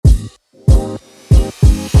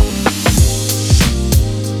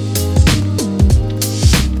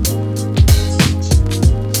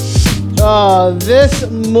This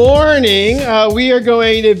morning, we are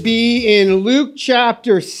going to be in Luke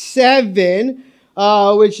chapter 7,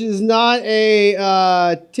 which is not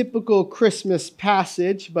a typical Christmas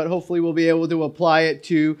passage, but hopefully we'll be able to apply it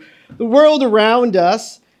to the world around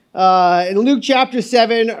us. In Luke chapter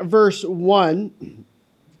 7, verse 1,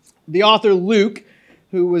 the author Luke,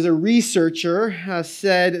 who was a researcher,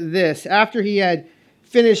 said this: after he had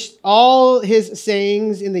finished all his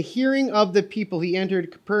sayings in the hearing of the people, he entered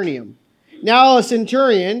Capernaum. Now a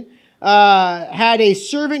centurion had a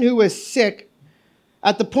servant who was sick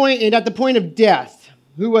at the point of death,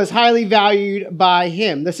 who was highly valued by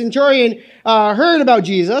him. The centurion heard about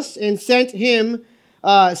Jesus and sent to him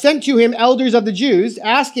elders of the Jews,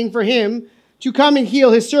 asking for him to come and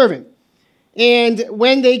heal his servant. And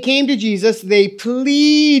when they came to Jesus, they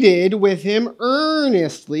pleaded with him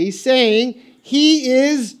earnestly, saying, "He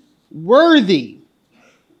is worthy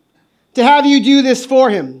to have you do this for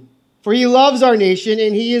him. For he loves our nation,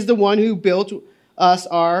 and he is the one who built us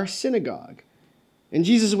our synagogue." And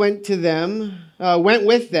Jesus went with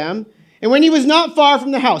them. And when he was not far from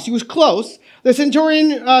the house, he was close, the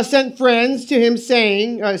centurion sent friends to him,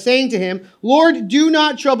 saying to him, "Lord, do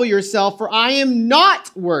not trouble yourself, for I am not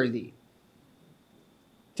worthy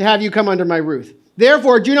to have you come under my roof.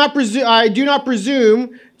 Therefore, I do not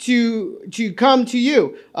presume to come to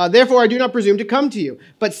you.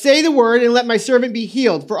 But say the word and let my servant be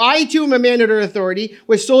healed. For I too am a man under authority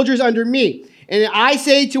with soldiers under me. And I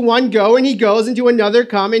say to one, go, and he goes, and to another,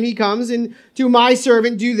 come, and he comes, and to my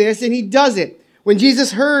servant, do this, and he does it." When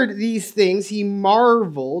Jesus heard these things, he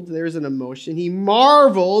marveled. There's an emotion. He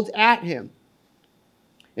marveled at him.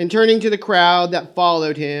 And turning to the crowd that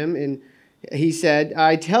followed him, and he said,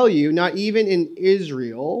 "I tell you, not even in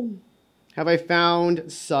Israel have I found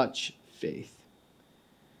such faith."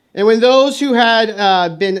 And when those who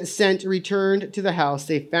had been sent returned to the house,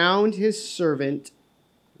 they found his servant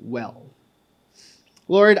well.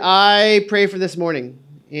 Lord, I pray for this morning.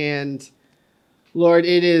 And Lord,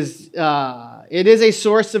 it is a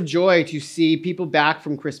source of joy to see people back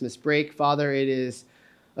from Christmas break. Father, it is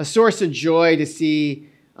a source of joy to see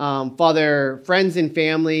Father, friends and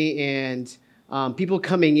family, and people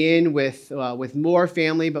coming in with more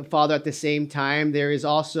family. But Father, at the same time, there is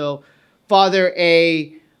also, Father,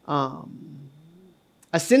 a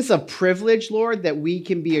sense of privilege, Lord, that we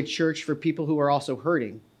can be a church for people who are also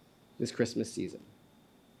hurting this Christmas season.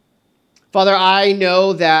 Father, I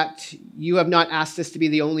know that you have not asked us to be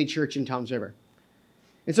the only church in Toms River.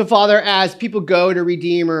 And so, Father, as people go to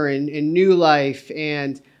Redeemer and New Life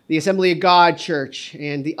and the Assembly of God Church,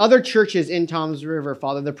 and the other churches in Toms River,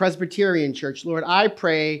 Father, the Presbyterian Church, Lord, I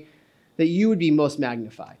pray that you would be most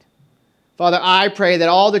magnified. Father, I pray that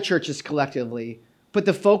all the churches collectively put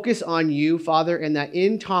the focus on you, Father, and that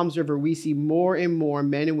in Toms River we see more and more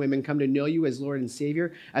men and women come to know you as Lord and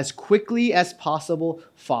Savior as quickly as possible,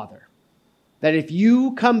 Father. That if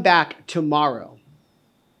you come back tomorrow,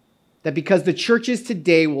 that because the churches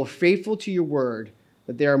today will faithful to your word,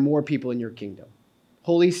 that there are more people in your kingdom.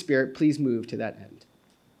 Holy Spirit, please move to that end.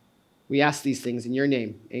 We ask these things in your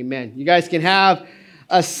name. Amen. You guys can have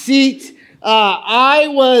a seat. I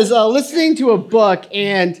was listening to a book,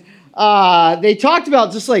 and they talked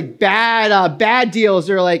about just like bad deals,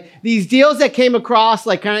 or like these deals that came across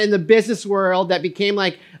like kind of in the business world that became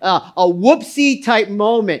like a whoopsie type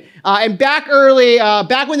moment. And back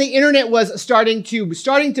when the internet was starting to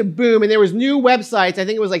boom, and there was new websites. I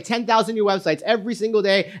think it was like 10,000 new websites every single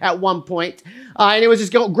day at one point. And it was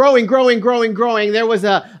just growing. There was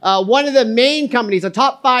one of the main companies, a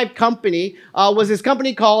top 5 company, was this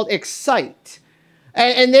company called Excite.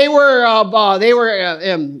 And they were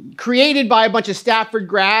created by a bunch of Stafford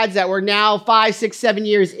grads that were now 5, 6, 7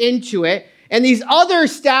 years into it. And these other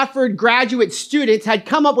Stafford graduate students had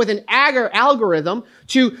come up with an algorithm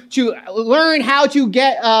to learn how to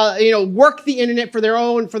get work the internet for their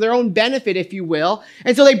own benefit, if you will.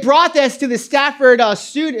 And so they brought this to the Stanford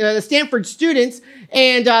students,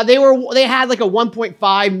 and they had like a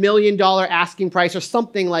 $1.5 million asking price or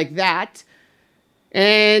something like that.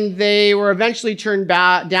 And they were eventually turned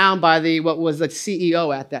down by what was the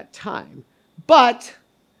CEO at that time. But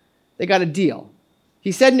they got a deal.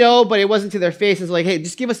 He said no, but it wasn't to their face. It's like, hey,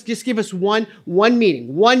 just give us one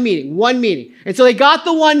meeting. And so they got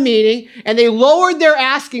the one meeting, and they lowered their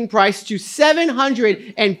asking price to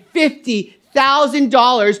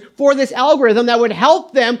 $750,000 for this algorithm that would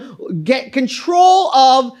help them get control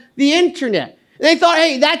of the internet. And they thought,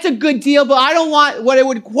 hey, that's a good deal, but I don't want, what it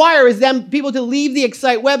would require is people to leave the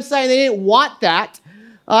Excite website, and they didn't want that.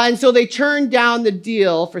 And so they turned down the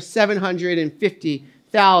deal for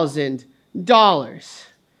 $750,000.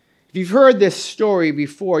 If you've heard this story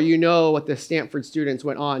before, you know what the Stanford students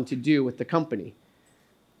went on to do with the company.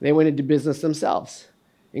 They went into business themselves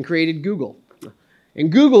and created Google. And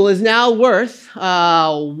Google is now worth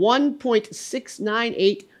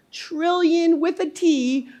 $1.698 trillion with a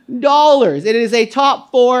T dollars. It is a top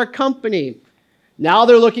 4 company. Now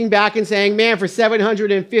they're looking back and saying, man, for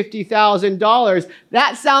 $750,000,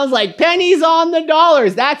 that sounds like pennies on the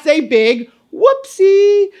dollars. That's a big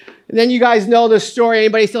whoopsie. And then you guys know the story.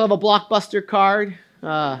 Anybody still have a Blockbuster card?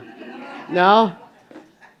 No?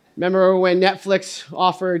 Remember when Netflix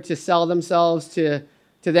offered to sell themselves to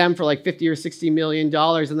them for like $50 or $60 million,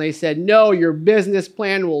 and they said, no, your business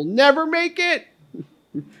plan will never make it.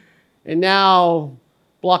 And now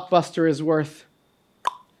Blockbuster is worth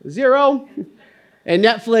 0. And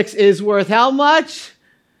Netflix is worth how much?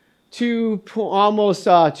 A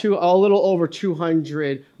little over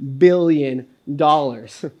 $200 billion.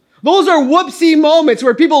 Those are whoopsie moments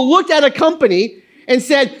where people looked at a company and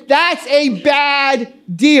said, that's a bad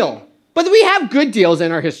deal. But we have good deals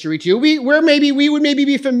in our history too. We would maybe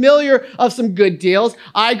be familiar of some good deals.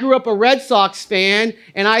 I grew up a Red Sox fan,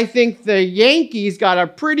 and I think the Yankees got a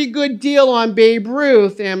pretty good deal on Babe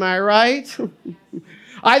Ruth. Am I right?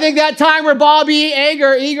 I think that time where Bobby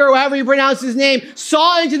Eager, however you pronounce his name,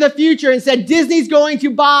 saw into the future and said, Disney's going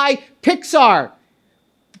to buy Pixar.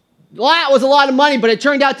 That was a lot of money, but it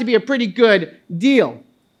turned out to be a pretty good deal.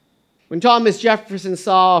 When Thomas Jefferson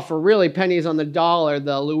saw for really pennies on the dollar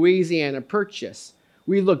the Louisiana Purchase,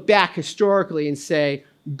 we look back historically and say,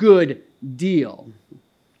 good deal.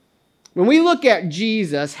 When we look at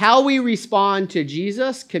Jesus, how we respond to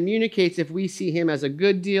Jesus communicates if we see him as a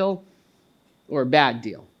good deal or a bad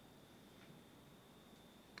deal.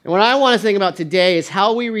 And what I want to think about today is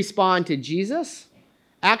how we respond to Jesus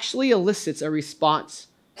actually elicits a response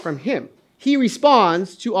from him. He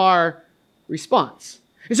responds to our response.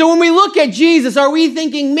 And so when we look at Jesus, are we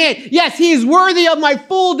thinking, man, yes, he is worthy of my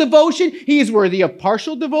full devotion, he is worthy of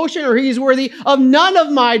partial devotion, or he is worthy of none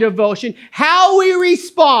of my devotion? How we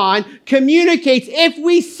respond communicates if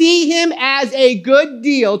we see him as a good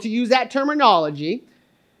deal, to use that terminology,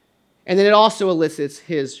 and then it also elicits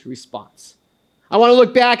his response. I want to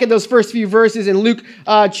look back at those first few verses in Luke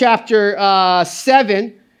chapter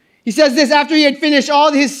 7. He says this, after he had finished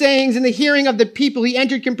all his sayings in the hearing of the people, he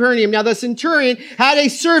entered Capernaum. Now the centurion had a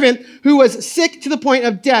servant who was sick to the point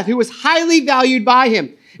of death, who was highly valued by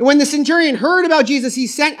him. And when the centurion heard about Jesus, he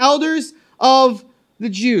sent elders of the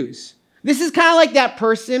Jews. This is kind of like that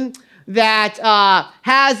person that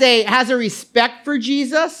has a respect for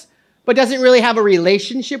Jesus, but doesn't really have a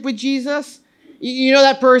relationship with Jesus. You know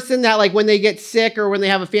that person that, like, when they get sick or when they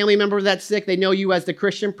have a family member that's sick, they know you as the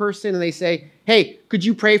Christian person and they say, hey, could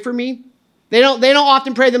you pray for me? They don't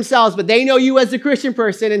often pray themselves, but they know you as the Christian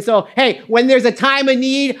person. And so, hey, when there's a time of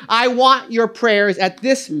need, I want your prayers at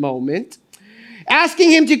this moment. Asking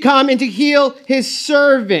him to come and to heal his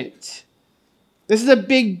servant. This is a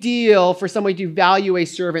big deal for somebody to value a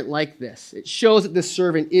servant like this. It shows that this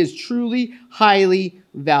servant is truly highly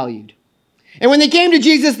valued. And when they came to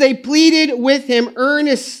Jesus, they pleaded with him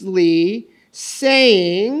earnestly,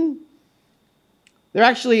 saying, they're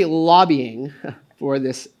actually lobbying for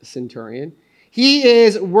this centurion. He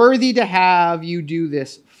is worthy to have you do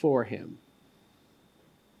this for him.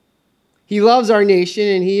 He loves our nation,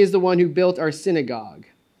 and he is the one who built our synagogue.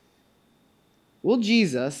 Will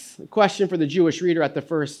Jesus, a question for the Jewish reader at the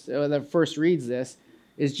first that first reads this,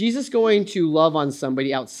 is Jesus going to love on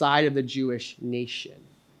somebody outside of the Jewish nation?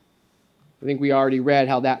 I think we already read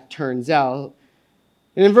how that turns out.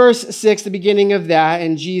 And in verse 6, the beginning of that,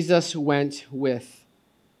 and Jesus went with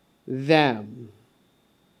them.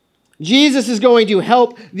 Jesus is going to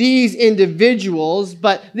help these individuals,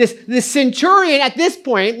 but this centurion at this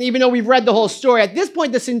point, even though we've read the whole story, at this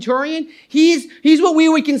point the centurion, he's what we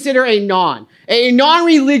would consider a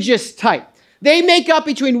non-religious type. They make up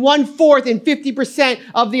between 1/4 and 50%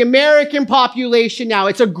 of the American population now.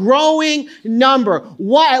 It's a growing number.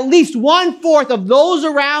 At least 1/4 of those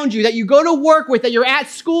around you that you go to work with, that you're at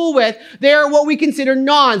school with, they're what we consider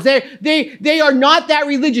nons. They are not that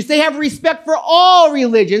religious. They have respect for all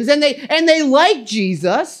religions, and they like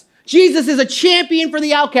Jesus. Jesus is a champion for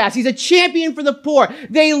the outcast. He's a champion for the poor.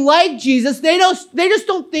 They like Jesus. They just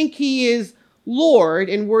don't think he is Lord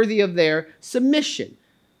and worthy of their submission.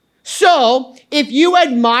 So, if you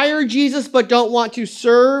admire Jesus but don't want to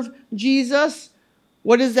serve Jesus,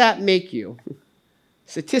 what does that make you?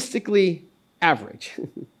 Statistically average.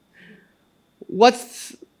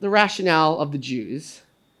 What's the rationale of the Jews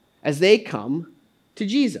as they come to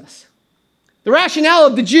Jesus? The rationale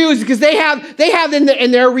of the Jews, because they have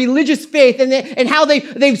in their religious faith and how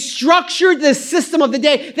they've structured the system of the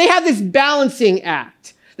day, they have this balancing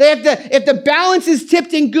act. They have if the balance is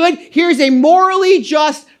tipped in good, here's a morally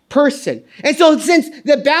just person. And so since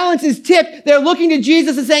the balance is tipped, they're looking to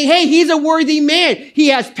Jesus and saying, hey, he's a worthy man. He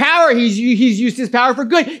has power. He's used his power for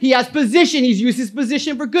good. He has position. He's used his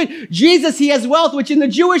position for good. Jesus, he has wealth, which in the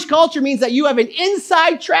Jewish culture means that you have an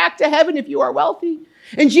inside track to heaven if you are wealthy.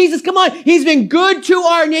 And Jesus, come on, he's been good to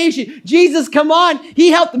our nation. Jesus, come on, he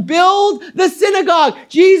helped build the synagogue.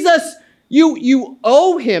 Jesus, you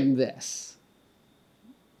owe him this.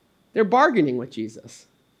 They're bargaining with Jesus.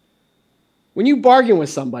 When you bargain with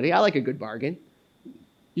somebody, I like a good bargain,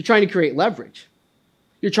 you're trying to create leverage.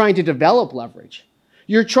 You're trying to develop leverage.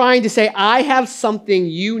 You're trying to say, I have something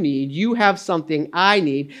you need. You have something I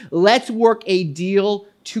need. Let's work a deal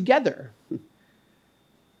together.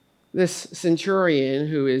 This centurion,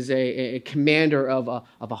 who is a commander of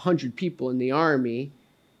 100 people in the army,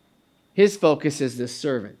 his focus is this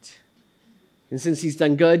servant. And since he's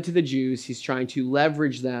done good to the Jews, he's trying to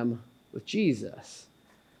leverage them with Jesus.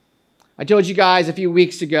 I told you guys a few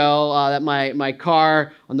weeks ago that my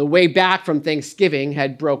car on the way back from Thanksgiving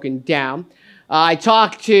had broken down. I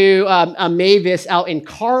talked to a Mavis out in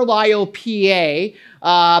Carlisle, PA,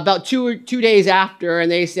 about two days after,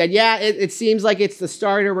 and they said, yeah, it seems like it's the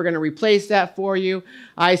starter. We're going to replace that for you.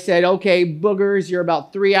 I said, okay, boogers, you're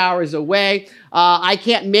about 3 hours away. I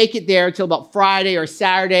can't make it there until about Friday or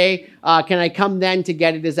Saturday. Can I come then to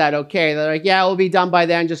get it? Is that okay? They're like, yeah, it'll be done by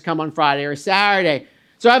then. Just come on Friday or Saturday.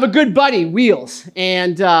 So I have a good buddy, Wheels,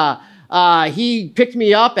 and he picked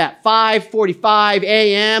me up at 5:45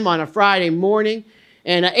 a.m. on a Friday morning.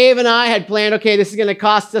 And Ava and I had planned, okay, this is going to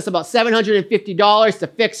cost us about $750 to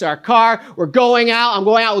fix our car. We're going out. I'm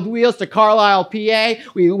going out with Wheels to Carlisle, PA.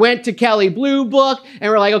 We went to Kelly Blue Book, and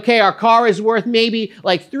we're like, okay, our car is worth maybe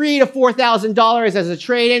like $3,000 to $4,000 as a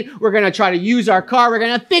trade-in. We're going to try to use our car. We're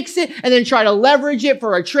going to fix it and then try to leverage it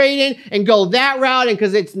for a trade-in and go that route. And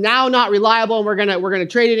because it's now not reliable, and we're gonna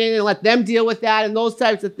trade it in and let them deal with that and those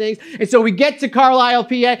types of things. And so we get to Carlisle,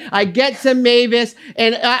 PA. I get to Mavis,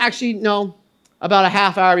 and about a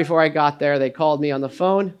half hour before I got there, they called me on the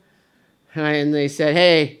phone, and they said,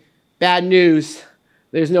 hey, bad news.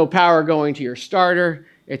 There's no power going to your starter.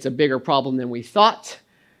 It's a bigger problem than we thought.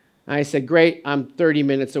 And I said, great, I'm 30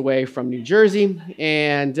 minutes away from New Jersey.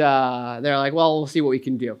 And they're like, well, we'll see what we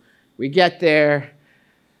can do. We get there.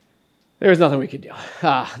 There was nothing we could do.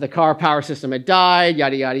 The car power system had died,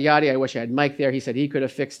 yada, yada, yada. I wish I had Mike there. He said he could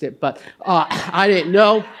have fixed it, but I didn't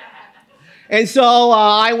know. And so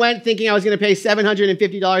I went thinking I was going to pay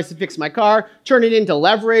 $750 to fix my car, turn it into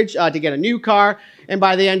leverage to get a new car. And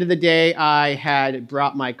by the end of the day, I had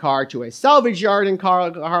brought my car to a salvage yard in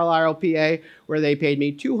Carlisle, PA, where they paid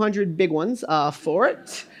me 200 big ones for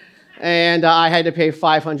it. And I had to pay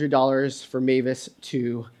 $500 for Mavis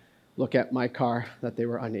to look at my car that they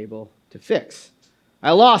were unable to fix.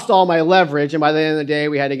 I lost all my leverage, and by the end of the day,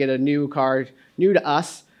 we had to get a new car, new to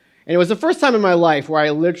us. And it was the first time in my life where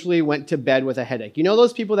I literally went to bed with a headache. You know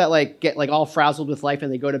those people that get all frazzled with life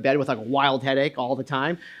and they go to bed with a wild headache all the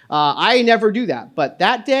time? I never do that. But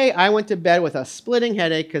that day I went to bed with a splitting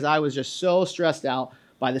headache because I was just so stressed out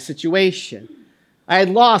by the situation. I had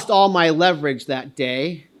lost all my leverage that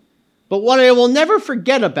day. But what I will never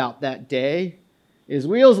forget about that day is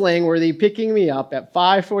Wheels Langworthy picking me up at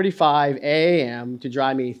 5:45 a.m. to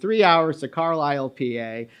drive me 3 hours to Carlisle,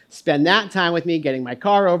 PA, spend that time with me, getting my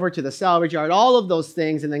car over to the salvage yard, all of those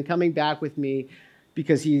things, and then coming back with me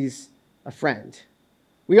because he's a friend.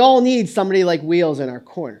 We all need somebody like Wheels in our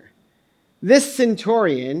corner. This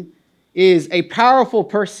centurion is a powerful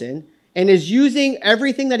person and is using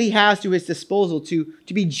everything that he has to his disposal to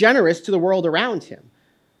be generous to the world around him.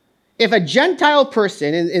 If a Gentile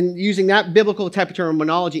person, and using that biblical type of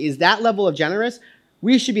terminology, is that level of generous,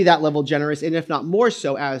 we should be that level generous, and if not more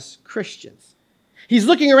so as Christians. He's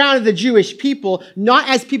looking around at the Jewish people, not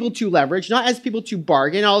as people to leverage, not as people to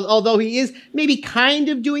bargain, although he is maybe kind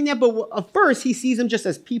of doing that, but at first he sees them just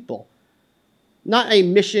as people. Not a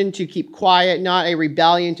mission to keep quiet, not a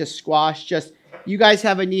rebellion to squash, just, you guys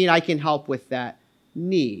have a need, I can help with that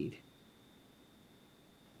need.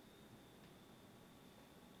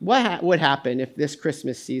 What would happen if this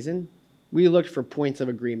Christmas season we looked for points of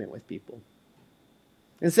agreement with people?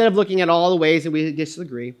 Instead of looking at all the ways that we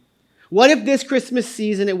disagree, what if this Christmas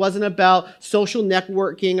season it wasn't about social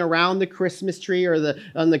networking around the Christmas tree or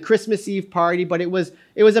on the Christmas Eve party, but it was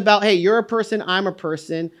about, hey, you're a person, I'm a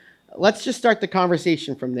person. Let's just start the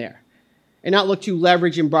conversation from there and not look to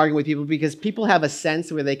leverage and bargain with people because people have a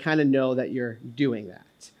sense where they kind of know that you're doing that.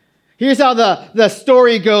 Here's how the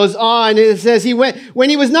story goes on. It says when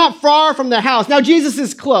he was not far from the house. Now, Jesus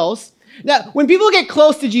is close. Now, when people get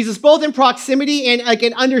close to Jesus, both in proximity and like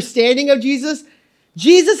an understanding of Jesus,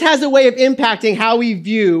 Jesus has a way of impacting how we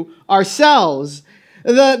view ourselves.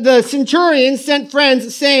 The centurion sent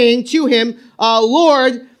friends saying to him,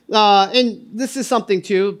 Lord, and this is something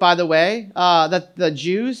too, by the way, that the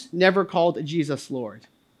Jews never called Jesus Lord.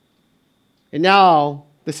 And now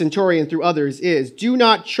the centurion through others is, do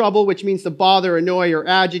not trouble, which means to bother, annoy, or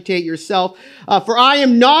agitate yourself, for I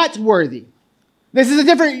am not worthy. This is a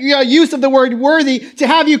different use of the word worthy, to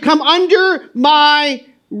have you come under my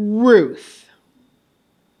roof.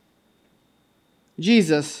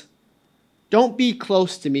 Jesus, don't be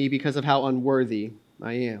close to me because of how unworthy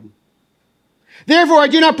I am. Therefore, I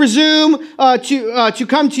do not presume to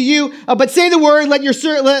come to you, but say the word,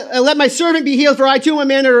 let my servant be healed, for I too am a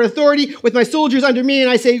man under authority with my soldiers under me, and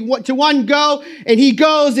I say to one, go, and he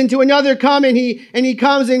goes, and to another, come, and he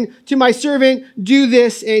comes, and to my servant, do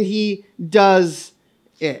this, and he does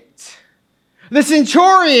it. The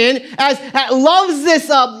centurion loves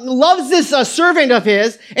this servant of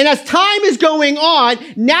his, and as time is going on,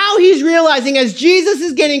 now he's realizing as Jesus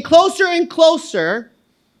is getting closer and closer,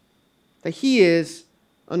 that he is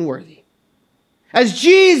unworthy. As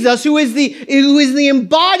Jesus, who is the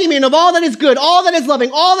embodiment of all that is good, all that is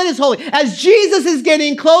loving, all that is holy, as Jesus is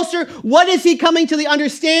getting closer, what is he coming to the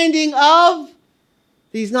understanding of? That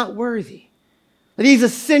he's not worthy. That he's a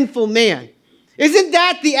sinful man. Isn't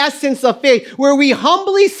that the essence of faith, where we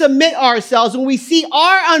humbly submit ourselves when we see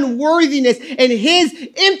our unworthiness and his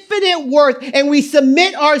infinite worth, and we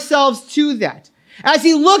submit ourselves to that? As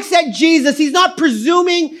he looks at Jesus, he's not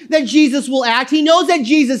presuming that Jesus will act. He knows that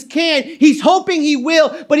Jesus can. He's hoping he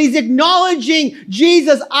will, but he's acknowledging,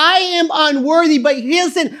 Jesus, I am unworthy, but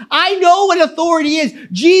listen, I know what authority is.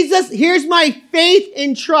 Jesus, here's my faith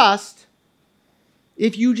and trust.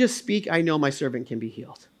 If you just speak, I know my servant can be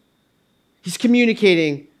healed. He's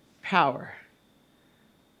communicating power.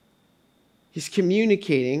 He's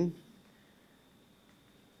communicating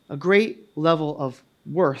a great level of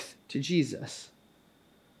worth to Jesus.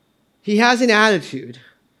 He has an attitude,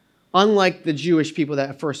 unlike the Jewish people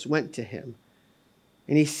that first went to him.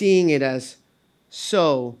 And he's seeing it as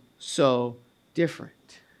so different.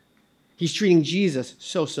 He's treating Jesus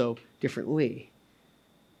so differently.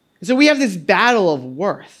 And so we have this battle of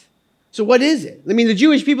worth. So what is it? I mean, the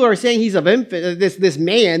Jewish people are saying he's of infinite, this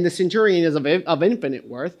man, the centurion is of infinite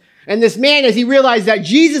worth. And this man, as he realized that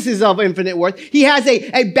Jesus is of infinite worth, he has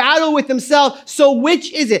a battle with himself. So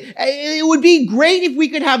which is it? It would be great if we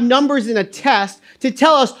could have numbers in a test to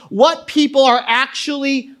tell us what people are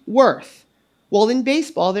actually worth. Well, in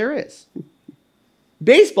baseball, there is.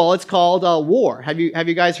 Baseball, it's called war. Have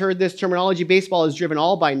you guys heard this terminology? Baseball is driven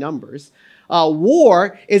all by numbers.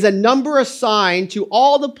 War is a number assigned to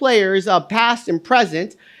all the players, past and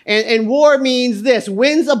present. And war means this,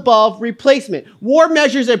 wins above replacement. War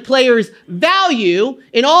measures a player's value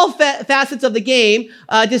in all facets of the game,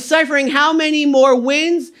 deciphering how many more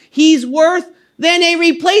wins he's worth than a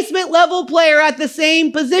replacement level player at the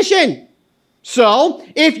same position. So,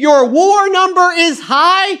 if your war number is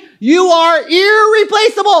high, you are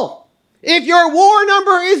irreplaceable. If your war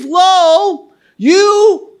number is low,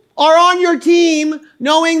 you are on your team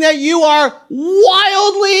knowing that you are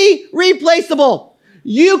wildly replaceable.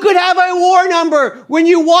 You could have a war number when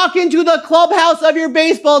you walk into the clubhouse of your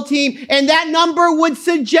baseball team, and that number would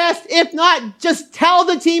suggest, if not just tell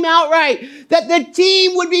the team outright, that the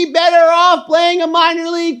team would be better off playing a minor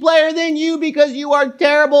league player than you because you are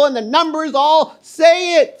terrible, and the numbers all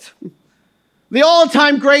say it. The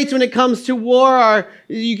all-time greats when it comes to war are,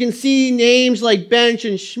 you can see names like Bench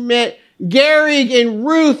and Schmidt, Gehrig and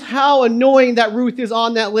Ruth. How annoying that Ruth is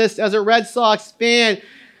on that list as a Red Sox fan.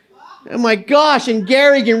 Oh my gosh, and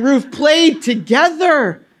Gehrig and Ruth played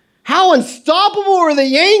together. How unstoppable were the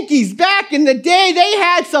Yankees back in the day? They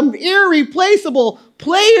had some irreplaceable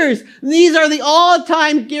players. These are the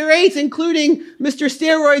all-time greats, including Mr.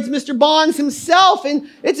 Steroids, Mr. Bonds himself, and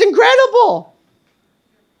it's incredible.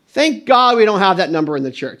 Thank God we don't have that number in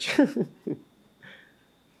the church.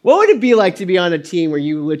 What would it be like to be on a team where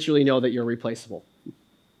you literally know that you're replaceable?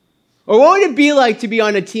 Or what would it be like to be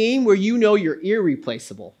on a team where you know you're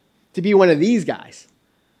irreplaceable? To be one of these guys.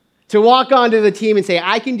 To walk onto the team and say,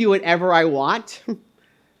 I can do whatever I want,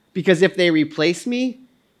 because if they replace me,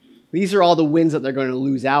 these are all the wins that they're going to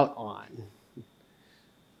lose out on.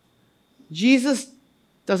 Jesus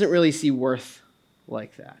doesn't really see worth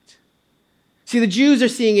like that. See, the Jews are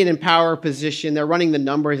seeing it in power position. They're running the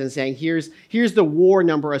numbers and saying, here's the war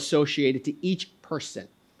number associated to each person.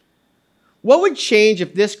 What would change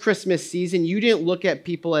if this Christmas season you didn't look at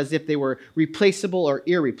people as if they were replaceable or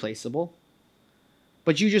irreplaceable,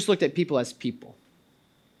 but you just looked at people as people?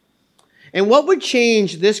 And what would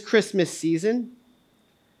change this Christmas season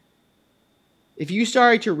if you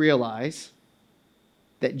started to realize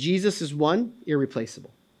that Jesus is one,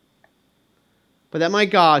 irreplaceable, but that my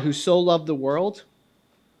God, who so loved the world,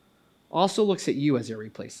 also looks at you as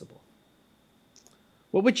irreplaceable?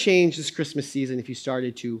 What would change this Christmas season if you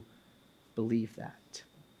started to believe that?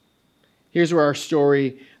 Here's where our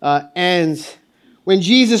story ends. When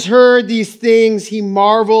Jesus heard these things, he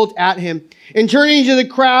marveled at him. And turning to the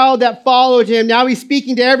crowd that followed him, now he's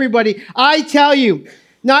speaking to everybody. I tell you,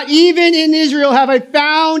 not even in Israel have I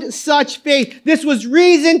found such faith. This was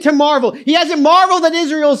reason to marvel. He hasn't marveled at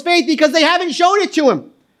Israel's faith because they haven't shown it to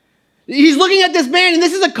him. He's looking at this man, and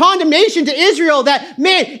this is a condemnation to Israel that,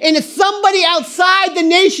 man, and if somebody outside the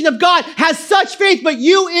nation of God has such faith, but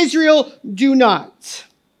you, Israel, do not.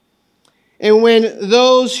 And when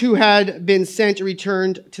those who had been sent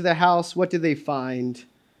returned to the house, what did they find?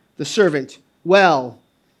 The servant well.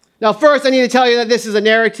 Now, first, I need to tell you that this is a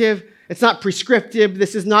narrative. It's not prescriptive.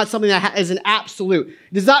 This is not something that is an absolute.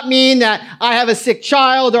 It does not mean that I have a sick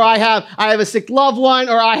child or I have a sick loved one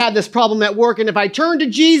or I have this problem at work, and if I turn to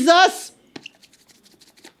Jesus,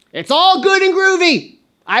 it's all good and groovy.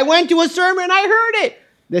 I went to a sermon and I heard it.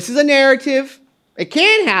 This is a narrative. It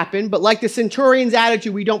can happen, but like the centurion's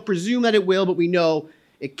attitude, we don't presume that it will, but we know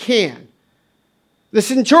it can. The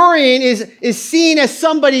centurion is seen as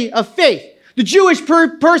somebody of faith. The Jewish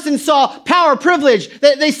person saw power, privilege.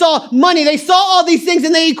 They saw money. They saw all these things,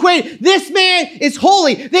 and they equated, this man is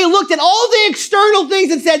holy. They looked at all the external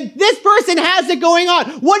things and said, this person has it going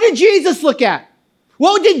on. What did Jesus look at?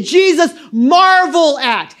 What did Jesus marvel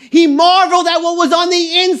at? He marveled at what was on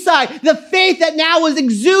the inside, the faith that now was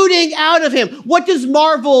exuding out of him. What does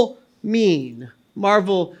marvel mean?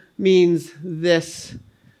 Marvel means this: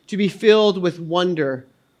 to be filled with wonder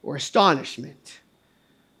or astonishment.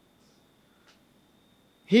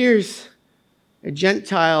 Here's a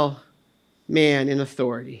Gentile man in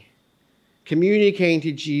authority communicating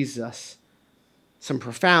to Jesus some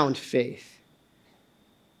profound faith.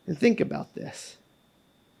 And think about this.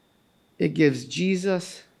 It gives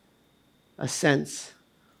Jesus a sense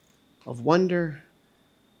of wonder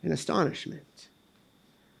and astonishment.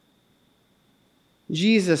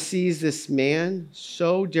 Jesus sees this man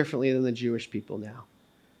so differently than the Jewish people now.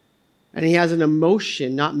 And he has an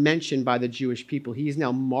emotion not mentioned by the Jewish people. He is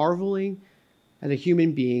now marveling at a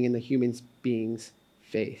human being and the human being's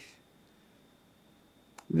faith.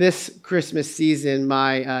 This Christmas season,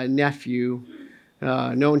 my nephew,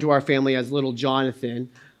 known to our family as Little Jonathan,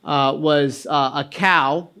 was a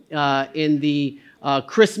cow in the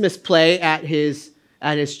Christmas play at his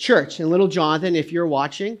church. And Little Jonathan, if you're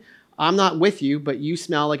watching, I'm not with you, but you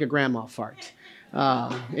smell like a grandma fart.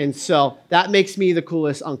 And so that makes me the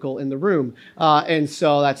coolest uncle in the room. And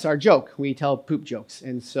so that's our joke. We tell poop jokes.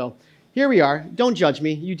 And so here we are. Don't judge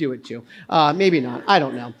me. You do it too. Maybe not. I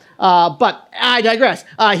don't know. But I digress.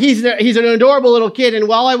 He's an adorable little kid. And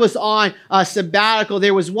while I was on sabbatical,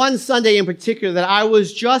 there was one Sunday in particular that I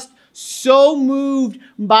was just so moved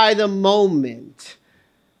by the moment.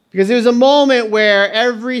 Because it was a moment where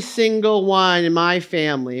every single one in my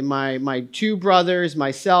family, my two brothers,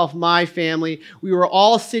 myself, my family, we were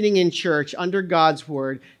all sitting in church under God's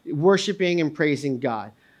word, worshiping and praising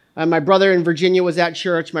God. My brother in Virginia was at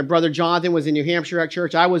church. My brother Jonathan was in New Hampshire at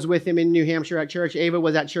church. I was with him in New Hampshire at church. Ava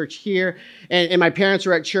was at church here. And my parents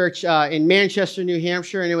were at church in Manchester, New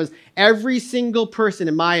Hampshire. And it was every single person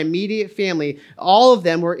in my immediate family, all of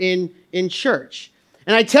them were in church.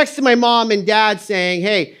 And I texted my mom and dad saying,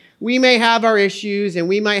 hey, we may have our issues and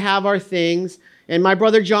we might have our things. And my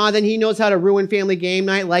brother Jonathan, he knows how to ruin family game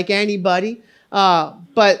night like anybody.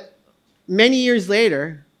 But many years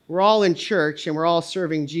later, we're all in church and we're all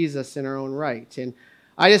serving Jesus in our own right. And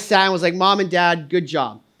I just sat and was like, Mom and Dad, good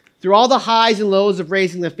job. Through all the highs and lows of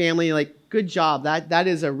raising the family, like, good job. That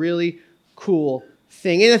is a really cool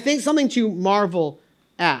thing. And I think something to marvel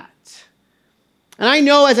at. And I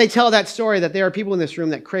know as I tell that story that there are people in this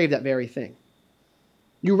room that crave that very thing.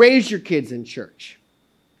 You raised your kids in church.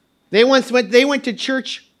 They went to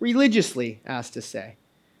church religiously, as to say.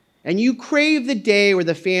 And you crave the day where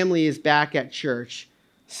the family is back at church,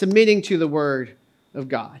 submitting to the word of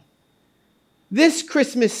God. This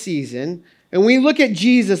Christmas season, and we look at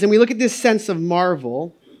Jesus and we look at this sense of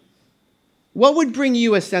marvel, what would bring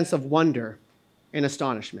you a sense of wonder and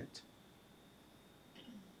astonishment?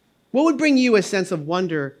 What would bring you a sense of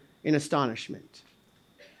wonder and astonishment?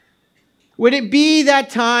 Would it be that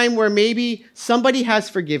time where maybe somebody has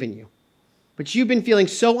forgiven you? But you've been feeling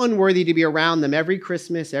so unworthy to be around them every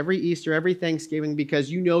Christmas, every Easter, every Thanksgiving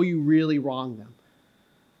because you know you really wronged them.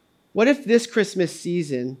 What if this Christmas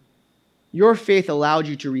season, your faith allowed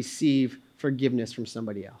you to receive forgiveness from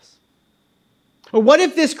somebody else? Or what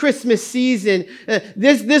if this Christmas season,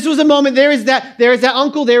 this was a moment, there is that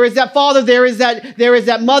uncle, there is that father, there is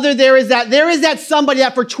that mother, there is that somebody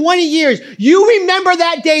that for 20 years, you remember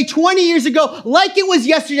that day 20 years ago like it was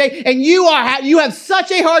yesterday, and you have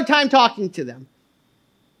such a hard time talking to them.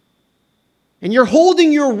 And you're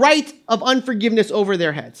holding your right of unforgiveness over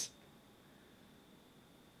their heads.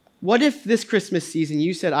 What if this Christmas season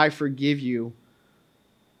you said, I forgive you,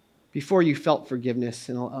 before you felt forgiveness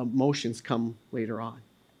and emotions come later on?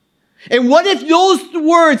 And what if those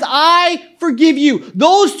words, I forgive you,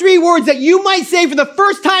 those 3 words that you might say for the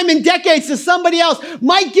first time in decades to somebody else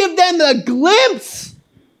might give them a glimpse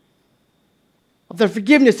of the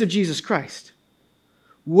forgiveness of Jesus Christ?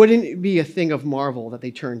 Wouldn't it be a thing of marvel that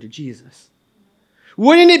they turn to Jesus?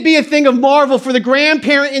 Wouldn't it be a thing of marvel for the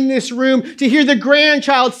grandparent in this room to hear the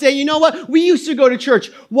grandchild say, you know what, we used to go to church.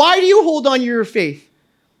 Why do you hold on to your faith?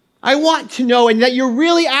 I want to know, and that you're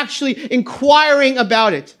really actually inquiring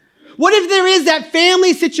about it. What if there is that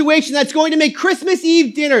family situation that's going to make Christmas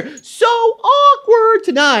Eve dinner so awkward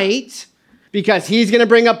tonight because he's going to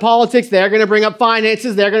bring up politics, they're going to bring up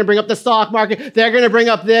finances, they're going to bring up the stock market, they're going to bring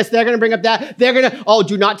up this, they're going to bring up that, they're going to,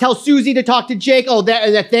 do not tell Susie to talk to Jake. And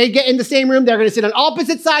if they get in the same room, they're going to sit on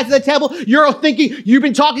opposite sides of the table. You're thinking you've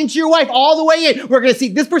been talking to your wife all the way in. We're going to see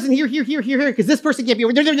this person here, because this person can't be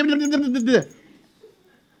over.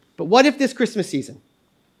 But what if this Christmas season,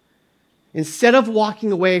 instead of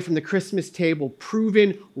walking away from the Christmas table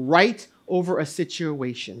proven right over a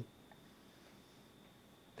situation,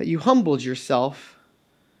 that you humbled yourself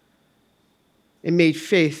and made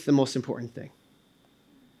faith the most important thing?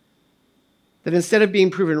 That instead of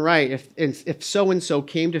being proven right, if so-and-so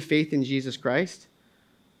came to faith in Jesus Christ,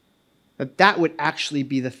 that would actually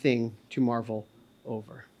be the thing to marvel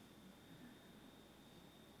over.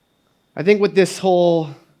 I think what this whole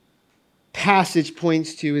passage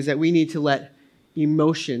points to is that we need to let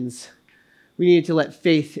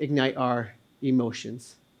faith ignite our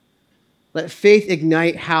emotions. Let faith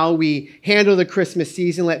ignite how we handle the Christmas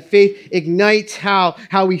season. Let faith ignite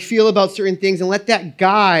how we feel about certain things, and let that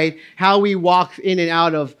guide how we walk in and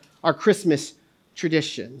out of our Christmas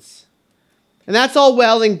traditions. And that's all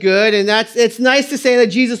well and good, and it's nice to say that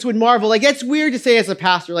Jesus would marvel. Like, it's weird to say as a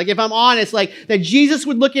pastor. Like, if I'm honest, like, that Jesus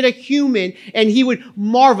would look at a human and he would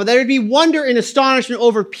marvel. That would be wonder and astonishment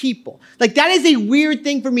over people. Like, that is a weird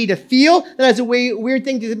thing for me to feel. That is a weird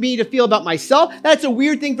thing to me to feel about myself. That's a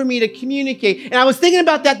weird thing for me to communicate. And I was thinking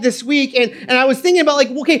about that this week, and I was thinking about,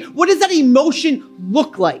 like, okay, what does that emotion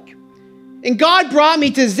look like? And God brought me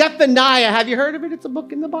to Zephaniah. Have you heard of it? It's a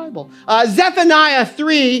book in the Bible. Zephaniah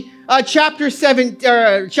 3, chapter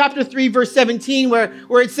 3, verse 17, where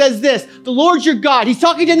it says this: the Lord your God, he's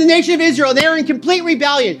talking to the nation of Israel. They're in complete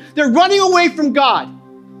rebellion. They're running away from God.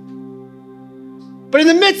 But in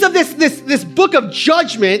the midst of this book of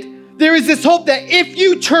judgment, there is this hope that if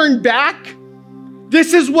you turn back,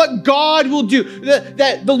 this is what God will do.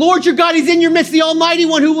 That the Lord your God is in your midst, the Almighty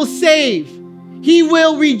One who will save. He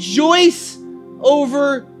will rejoice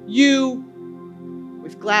over you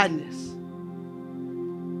with gladness.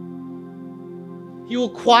 He will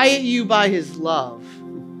quiet you by his love.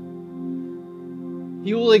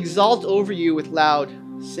 He will exalt over you with loud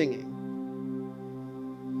singing.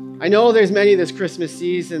 I know there's many this Christmas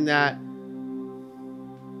season that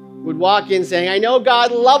would walk in saying, I know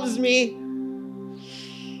God loves me,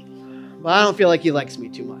 but I don't feel like he likes me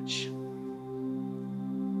too much.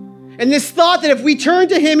 And this thought that if we turn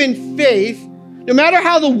to him in faith, no matter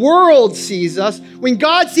how the world sees us, when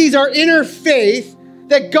God sees our inner faith,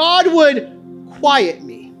 that God would quiet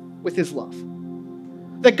me with his love.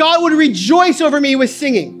 That God would rejoice over me with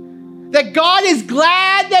singing. That God is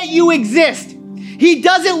glad that you exist. He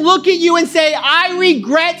doesn't look at you and say, I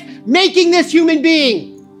regret making this human being.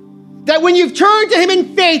 That when you've turned to him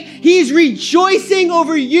in faith, he's rejoicing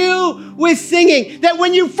over you with singing. That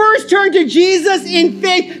when you first turned to Jesus in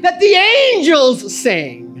faith, that the angels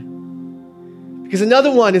sang. Because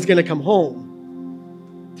another one is going to come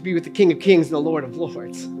home to be with the King of Kings and the Lord of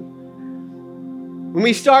Lords. When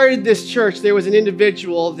we started this church, there was an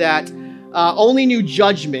individual that only knew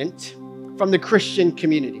judgment from the Christian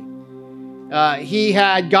community. He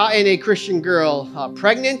had gotten a Christian girl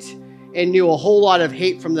pregnant and knew a whole lot of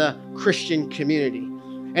hate from the Christian community.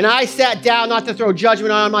 And I sat down not to throw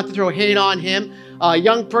judgment on him, not to throw hate on him. A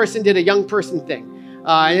young person did a young person thing.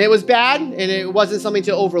 And it was bad, and it wasn't something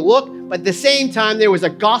to overlook. But at the same time, there was a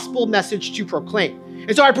gospel message to proclaim.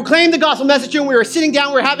 And so I proclaimed the gospel message to him. We were sitting down,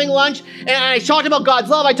 we were having lunch, and I talked about God's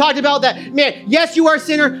love. I talked about that, man, yes, you are a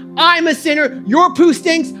sinner. I'm a sinner. Your poo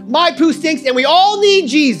stinks. My poo stinks. And we all need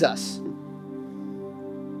Jesus,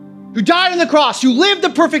 who died on the cross, who lived the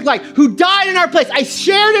perfect life, who died in our place. I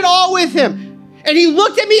shared it all with him. And he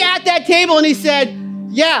looked at me at that table and he said,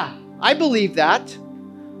 yeah, I believe that.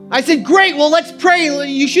 I said, great, well, let's pray.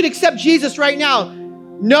 You should accept Jesus right now.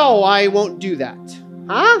 No, I won't do that.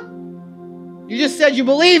 Huh? You just said you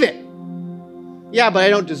believe it. Yeah, but I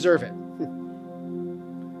don't deserve it.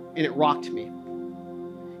 And it rocked me.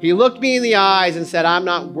 He looked me in the eyes and said, I'm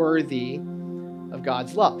not worthy of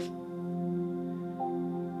God's love.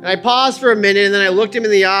 And I paused for a minute, and then I looked him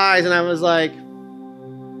in the eyes, and I was like,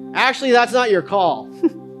 actually, that's not your call.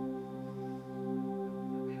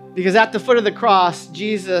 Because at the foot of the cross,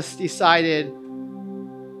 Jesus decided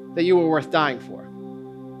that you were worth dying for.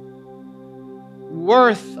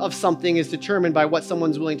 Worth of something is determined by what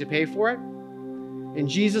someone's willing to pay for it. And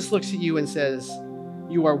Jesus looks at you and says,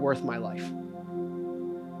 you are worth my life.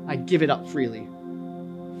 I give it up freely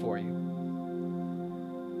for you.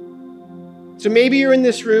 So maybe you're in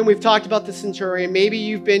this room, we've talked about the centurion, maybe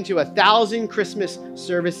you've been to 1,000 Christmas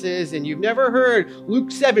services and you've never heard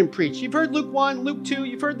Luke 7 preached. You've heard Luke 1, Luke 2,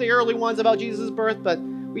 you've heard the early ones about Jesus' birth, but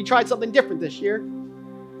we tried something different this year.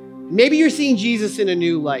 Maybe you're seeing Jesus in a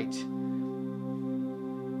new light.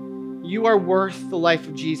 You are worth the life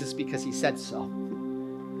of Jesus because he said so.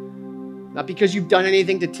 Not because you've done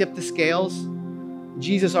anything to tip the scales.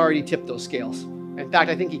 Jesus already tipped those scales. In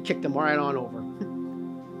fact, I think he kicked them right on over.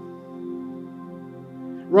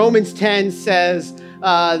 Romans 10 says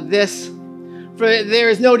this, for there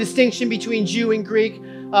is no distinction between Jew and Greek,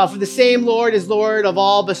 for the same Lord is Lord of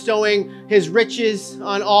all, bestowing his riches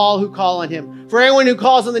on all who call on him. For anyone who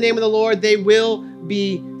calls on the name of the Lord, they will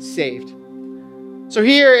be saved. So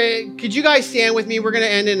here, could you guys stand with me? We're going to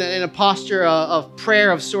end in a posture of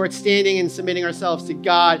prayer of sorts, standing and submitting ourselves to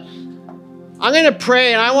God. I'm going to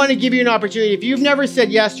pray, and I want to give you an opportunity. If you've never said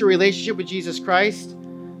yes to a relationship with Jesus Christ,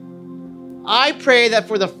 I pray that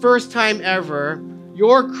for the first time ever,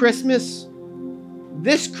 your Christmas,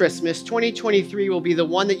 this Christmas, 2023, will be the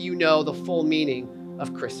one that you know the full meaning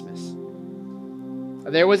of Christmas.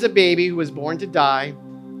 There was a baby who was born to die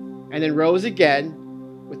and then rose again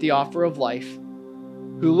with the offer of life,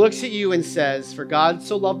 who looks at you and says, for God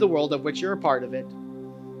so loved the world, of which you're a part of it,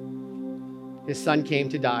 his son came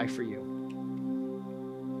to die for you.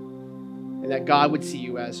 And that God would see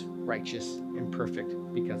you as righteous and perfect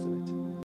because of it.